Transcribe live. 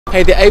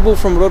Hey there, Abel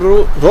from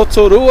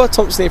Rotorua,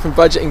 Thompson here from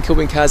Budget and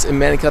Kilburn Cars in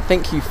Manukau.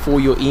 Thank you for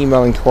your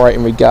email inquiry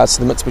in regards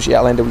to the Mitsubishi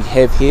Outlander we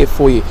have here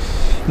for you.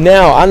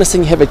 Now, I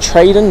understand you have a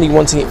trade-in, you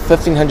want to get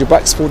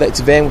 $1,500 for that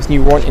van with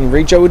new warrant and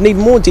rego. We'd need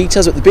more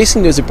details, but the best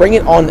thing to do is to bring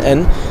it on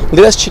in, let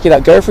us check it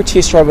out, go for a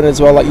test drive in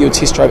as well, like you would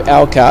test drive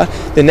our car.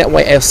 Then that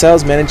way our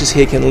sales managers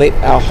here can let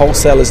our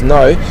wholesalers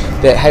know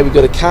that, hey, we've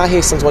got a car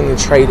here, someone's wanting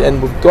to trade in,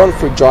 we've gone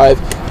for a drive,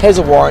 has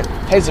a warrant,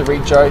 has a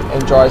rego,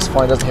 and drives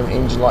fine, doesn't have an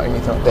engine light or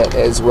anything like that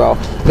as well.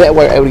 That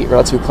way we're able to get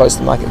relatively close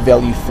to market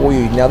value for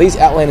you. Now, these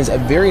Outlanders are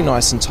very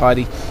nice and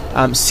tidy,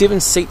 7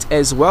 seats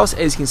as well, so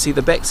as you can see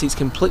the back seats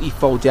completely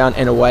fold down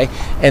and away,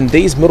 and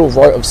these middle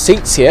row of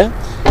seats here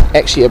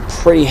actually are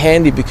pretty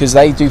handy because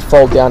they do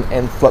fold down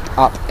and flip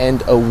up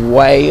and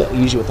away,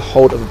 usually with the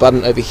hold of a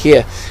button over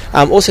here.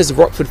 Also has a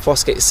Rockford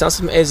Fosgate sound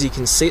system. As you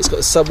can see, it's got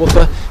the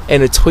subwoofer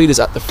and the tweeters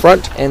up the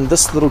front, and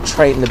this little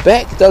tray in the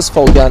back does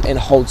fold down and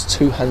holds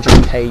 200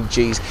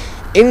 kgs.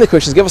 Any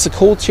questions, give us a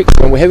call, check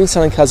the room. We're having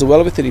selling cars well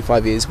over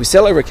 35 years. We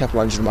sell over a couple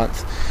hundred a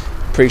month.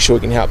 Pretty sure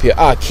we can help you.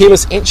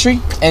 Keyless entry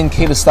and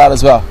keyless start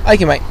as well.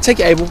 Okay, mate. Take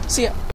care, Abel. See ya.